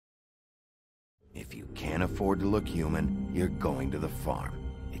If you can't afford to look human, you're going to the farm.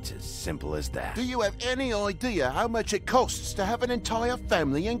 It's as simple as that. Do you have any idea how much it costs to have an entire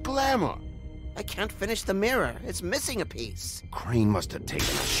family in glamour? I can't finish the mirror. It's missing a piece. Crane must have taken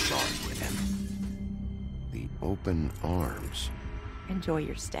a shard with him. The open arms. Enjoy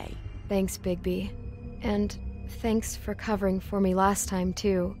your stay. Thanks, Bigby. And thanks for covering for me last time,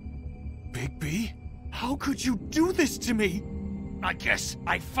 too. Bigby? How could you do this to me? I guess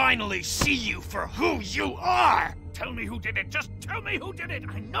I finally see you for who you are! Tell me who did it! Just tell me who did it!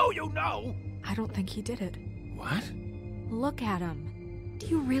 I know you know! I don't think he did it. What? Look at him. Do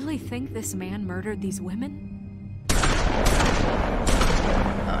you really think this man murdered these women? No,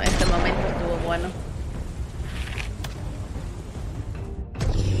 este momento estuvo bueno.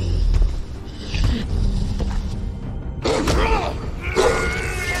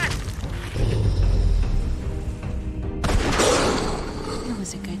 It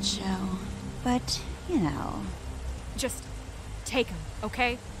was a good show, but, you know... Just take him,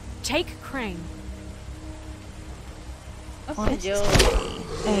 okay? Take Crane. No sé, yo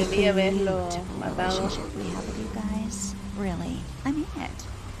quería verlo matado. We have with you guys. Really, I mean it.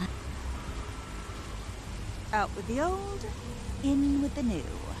 Out with the old, in with the new.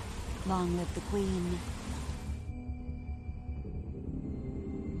 Long live the Queen.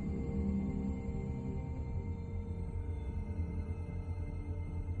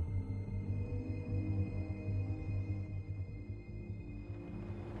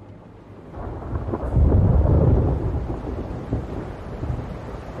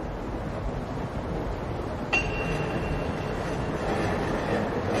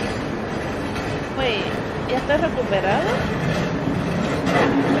 ¿Ya está recuperado?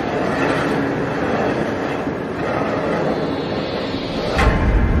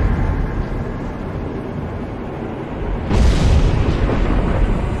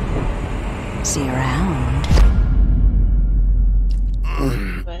 See you around.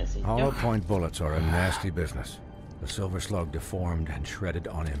 Hollow point bullets are a nasty business. The silver slug deformed and shredded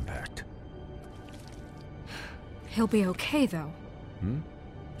on impact. He'll be okay, though.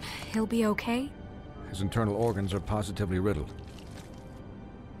 He'll be okay? His internal organs are positively riddled.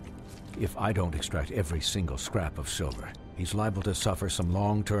 If I don't extract every single scrap of silver, he's liable to suffer some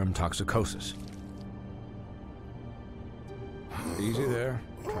long-term toxicosis. Easy there.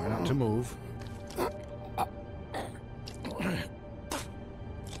 Try not to move.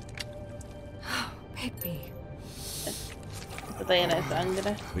 Bigby. Está llena de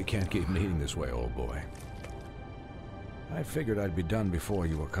sangre. We can't keep meeting this way, old boy. I figured I'd be done before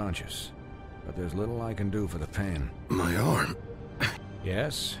you were conscious. But there's little I can do for the pain. My arm.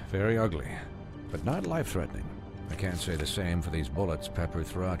 Yes, very ugly. But not life-threatening. I can't say the same for these bullets peppered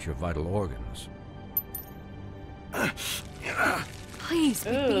throughout your vital organs. Please,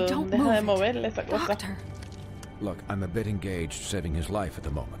 Bigby, don't deja de move moverle it. esa cosa. Doctor. Look, I'm a bit engaged saving his life at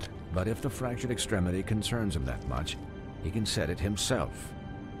the moment. But if the fractured extremity concerns him that much, he can set it himself.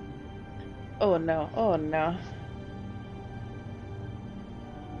 Oh no, oh no.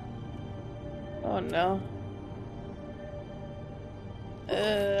 Oh no.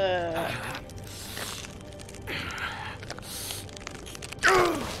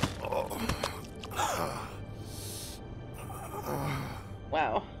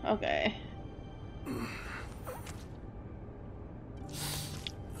 Wow, okay.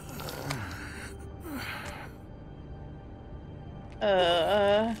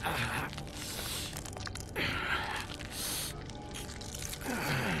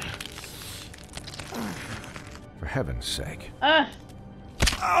 For heaven's sake.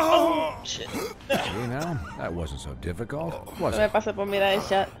 Oh, shit. See now? That wasn't so difficult, was Me it? pasé por mirar el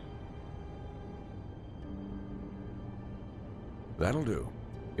chat. That'll do.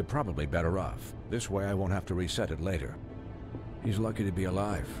 You're probably better off. This way I won't have to reset it later. He's lucky to be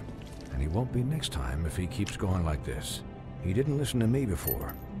alive. And he won't be next time if he keeps going like this. He didn't listen to me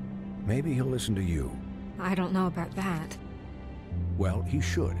before. Maybe he'll listen to you. I don't know about that. Well, he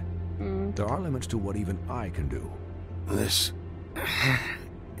should. There are limits to what even I can do. This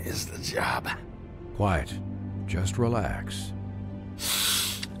is the job. Quiet. Just relax.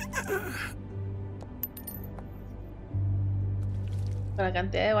 Con la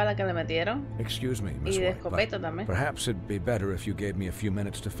cantidad de balas que le metieron. Excuse me, Miss Y de White, escopeta but también. perhaps it'd be better if you gave me a few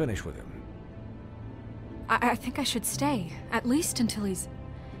minutes to finish with him. I think I should stay, at least until he's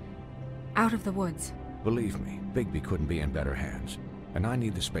out of the woods. Believe me, Bigby couldn't be in better hands. And I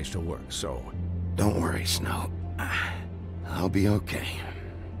need the space to work, so... Don't worry, Snow. I'll be okay.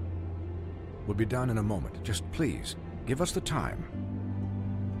 We'll be done in a moment. Just please, give us the time.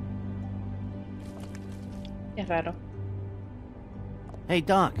 Es raro. Hey,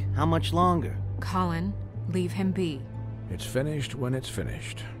 Doc, how much longer? Colin, leave him be. It's finished when it's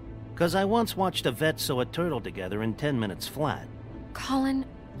finished. 'Cause I once watched a vet sew a turtle together in 10 minutes flat. Colin,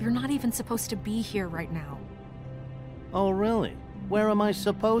 you're not even supposed to be here right now. Oh, really? Where am I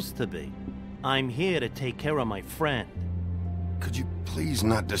supposed to be? I'm here to take care of my friend. Could you please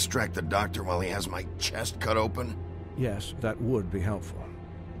not distract the doctor while he has my chest cut open? Yes, that would be helpful.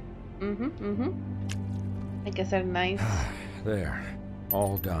 Hay que ser nice. There.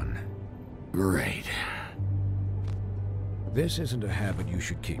 All done. Great. This isn't a habit you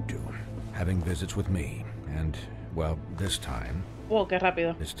should keep to. Having visits with me. And, well, this time... Wow, qué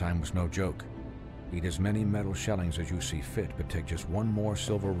rápido. This time was no joke. Eat as many metal shellings as you see fit, but take just one more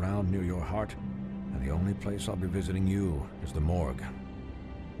silver round near your heart, and the only place I'll be visiting you is the morgue.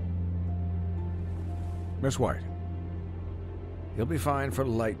 Miss White. You'll be fine for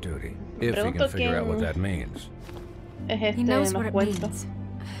light duty, if you can figure out what that means. He knows what it means.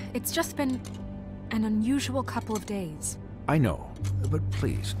 It's just been an unusual couple of days. I know, but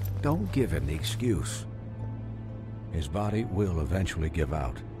please, don't give him the excuse. His body will eventually give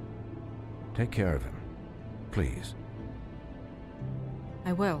out. Take care of him, please.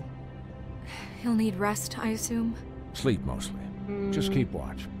 I will. He'll need rest, I assume? Sleep mostly. Just keep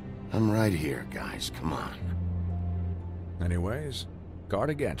watch. I'm right here, guys. Come on. Anyways, guard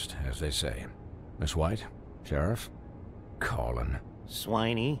against, as they say. Miss White, Sheriff, Colin.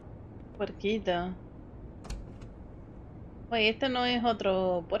 Swiney. Puerquito. Oye, este no es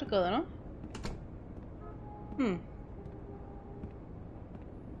otro puerco, ¿no?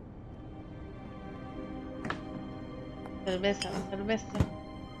 Cerveza, cerveza.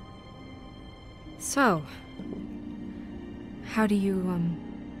 So, how do you,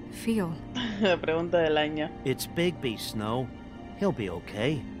 feel? La pregunta del año. It's Bigby, Snow. He'll be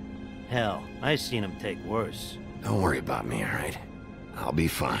okay. Hell, I seen him take worse. Don't worry about me, all right? I'll be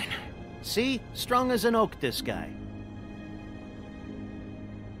fine. See? Strong as an oak, this guy.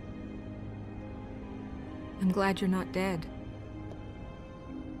 I'm glad you're not dead.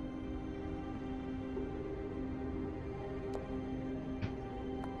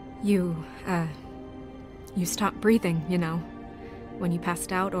 You stopped breathing, you know, when you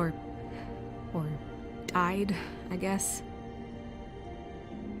passed out or died, I guess.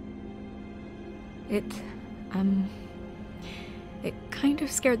 It kind of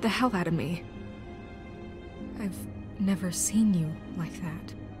scared the hell out of me. I've never seen you like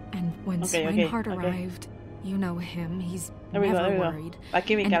that. And when Swinehart arrived, you know him, he's never worried. La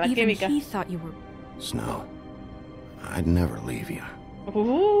química, and la even química. he thought you were... Snow, I'd never leave you.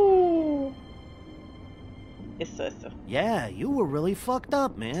 Eso. Yeah, you were really fucked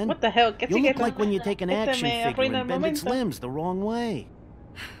up, man. What the hell? ¿Qué You sigue look like when you take an action figure arruina el and bend its momento. limbs the wrong way.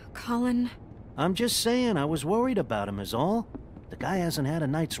 Colin... I'm just saying, I was worried about him is all. The guy hasn't had a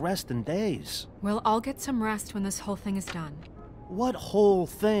night's rest in days. We'll all get some rest when this whole thing is done. What whole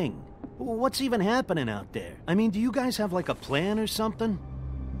thing? What's even happening out there? I mean, do you guys have like a plan or something?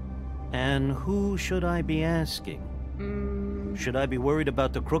 And who should I be asking? Should I be worried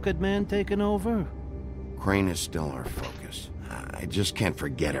about the Crooked Man taking over? Crane is still our focus. I just can't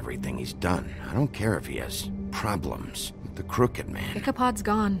forget everything he's done. I don't care if he has problems with the Crooked Man. Ichabod's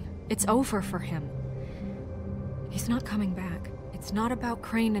gone. It's over for him. He's not coming back. It's not about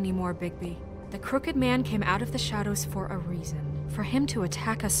Crane anymore, Bigby. The Crooked Man came out of the shadows for a reason. For him to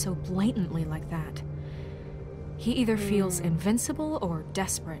attack us so blatantly like that. He either feels invincible or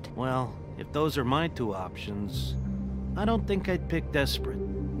desperate. Well, if those are my two options, I don't think I'd pick desperate.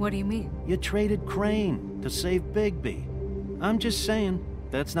 What do you mean? You traded Crane to save Bigby. I'm just saying,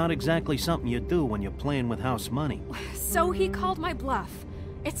 that's not exactly something you do when you're playing with house money. So he called my bluff.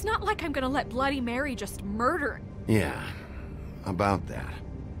 It's not like I'm gonna let Bloody Mary just murder... Yeah, about that.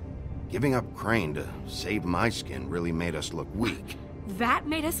 Giving up Crane to save my skin really made us look weak. That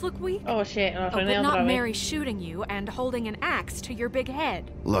made us look weak? Oh shit, nos But reunimos not otra vez. Mary shooting you and holding an axe to your big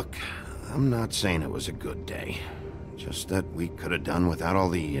head. Look, I'm not saying it was a good day. Just that we could have done without all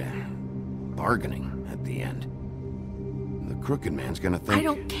the, bargaining at the end. The Crooked Man's gonna think... I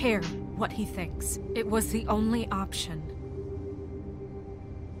don't care what he thinks. It was the only option.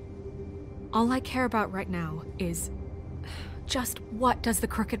 All I care about right now is... just what does the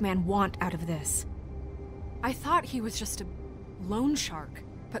Crooked Man want out of this? I thought he was just a loan shark,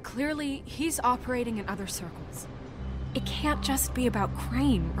 but clearly he's operating in other circles. It can't just be about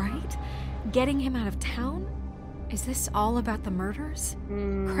Crane, right? Getting him out of town? Is this all about the murders?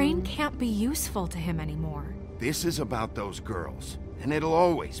 Crane can't be useful to him anymore. This is about those girls, and it'll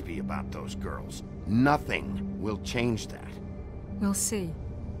always be about those girls. Nothing will change that. We'll see.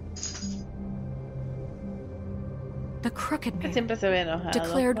 The Crooked Man Siempre se ve enojado.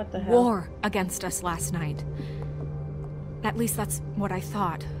 declared What the hell? war against us last night. At least that's what I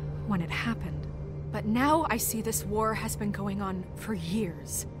thought when it happened. But now I see this war has been going on for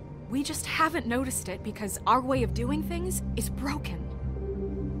years. We just haven't noticed it because our way of doing things is broken.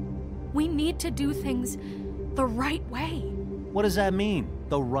 We need to do things the right way. What does that mean,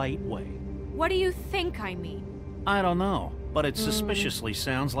 the right way? What do you think I mean? I don't know, but it suspiciously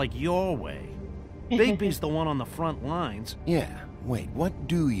sounds like your way. Bigby's the one on the front lines. Yeah, wait, what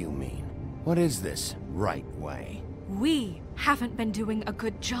do you mean? What is this right way? We haven't been doing a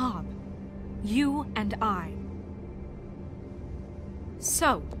good job. You and I.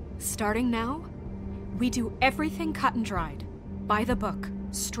 So, starting now, we do everything cut and dried. By the book,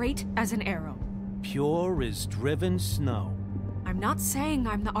 straight as an arrow. Pure as driven snow. I'm not saying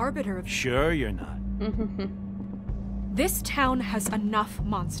I'm the arbiter of... Sure you're not. This town has enough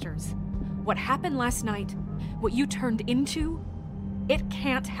monsters. What happened last night, what you turned into, it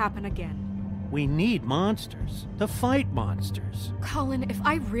can't happen again. We need monsters to fight monsters. Colin, if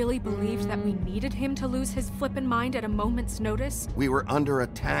I really believed that we needed him to lose his flippin' mind at a moment's notice... We were under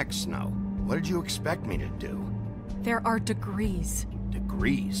attack, Snow. What did you expect me to do? There are degrees.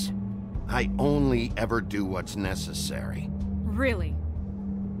 Degrees? I only ever do what's necessary. Really?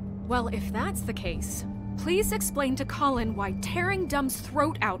 Well, if that's the case, please explain to Colin why tearing Dumb's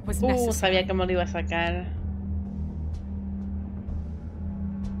throat out was necessary. Sabía que me lo iba a sacar.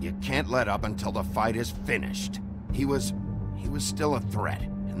 You can't let up until the fight is finished. He was still a threat,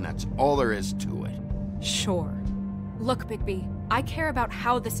 and that's all there is to it. Sure. Look, Bigby, I care about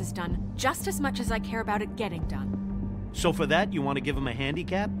how this is done just as much as I care about it getting done. So for that, you want to give him a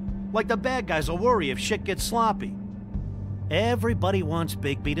handicap? Like the bad guys will worry if shit gets sloppy. Everybody wants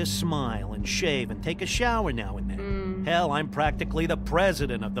Bigby to smile and shave and take a shower now and then. Hell, I'm practically the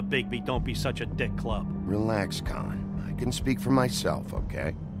president of the Bigby Don't Be Such a Dick Club. Relax, Colin. I can speak for myself,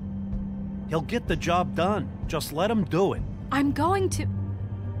 okay? He'll get the job done. Just let him do it. I'm going to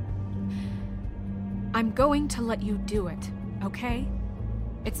let you do it, okay?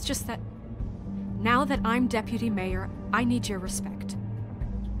 It's just that now that I'm deputy mayor, I need your respect.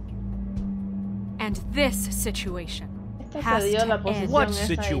 And this situation has to end. What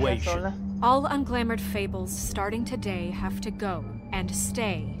situation? All unglamored fables starting today have to go and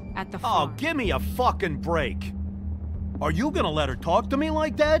stay at the farm. Oh, give me a fucking break. Are you gonna let her talk to me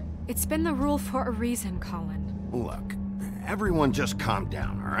like that? It's been the rule for a reason, Colin. Look, everyone just calm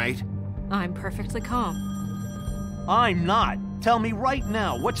down, all right? I'm perfectly calm. I'm not. Tell me right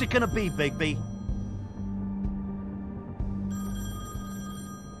now, what's it gonna be, Bigby?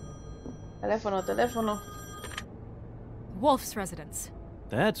 Teléfono. Wolf's residence.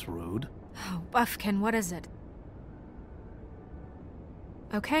 That's rude. Oh, Buffkin, what is it?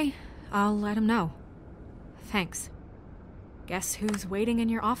 Okay, I'll let him know. Thanks. Guess who's waiting in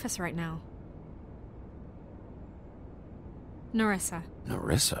your office right now? Nerissa.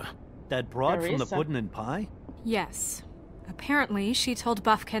 Nerissa? That broad from the pudding and pie? Yes. Apparently, she told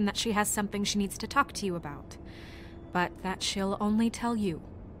Buffkin that she has something she needs to talk to you about. But that she'll only tell you.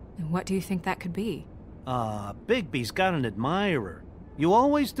 And what do you think that could be? Bigby's got an admirer. You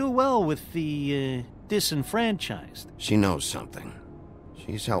always do well with the, disenfranchised. She knows something.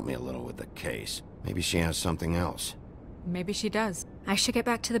 She's helped me a little with the case. Maybe she has something else. Maybe she does. I should get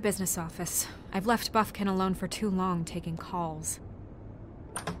back to the business office. I've left Buffkin alone for too long taking calls.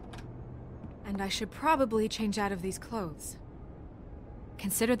 And I should probably change out of these clothes.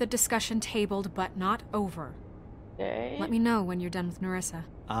 Consider the discussion tabled, but not over. Okay. Let me know when you're done with Nerissa.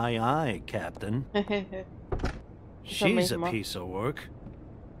 Aye, aye, Captain. She's a piece of work.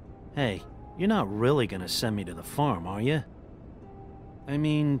 Hey, you're not really gonna send me to the farm, are you? I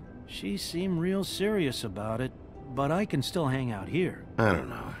mean, she seemed real serious about it, but I can still hang out here. I don't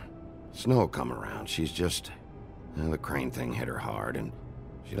know. Snow will come around. She's just... the crane thing hit her hard, and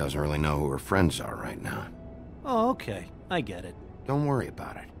she doesn't really know who her friends are right now. Oh, okay. I get it. Don't worry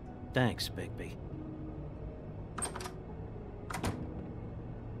about it. Thanks, Bigby.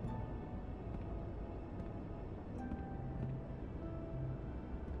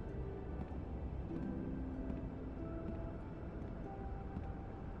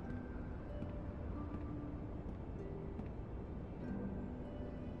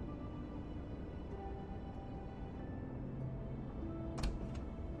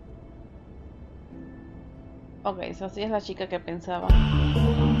 Ok, esa sí es la chica que pensaba.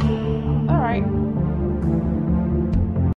 Alright.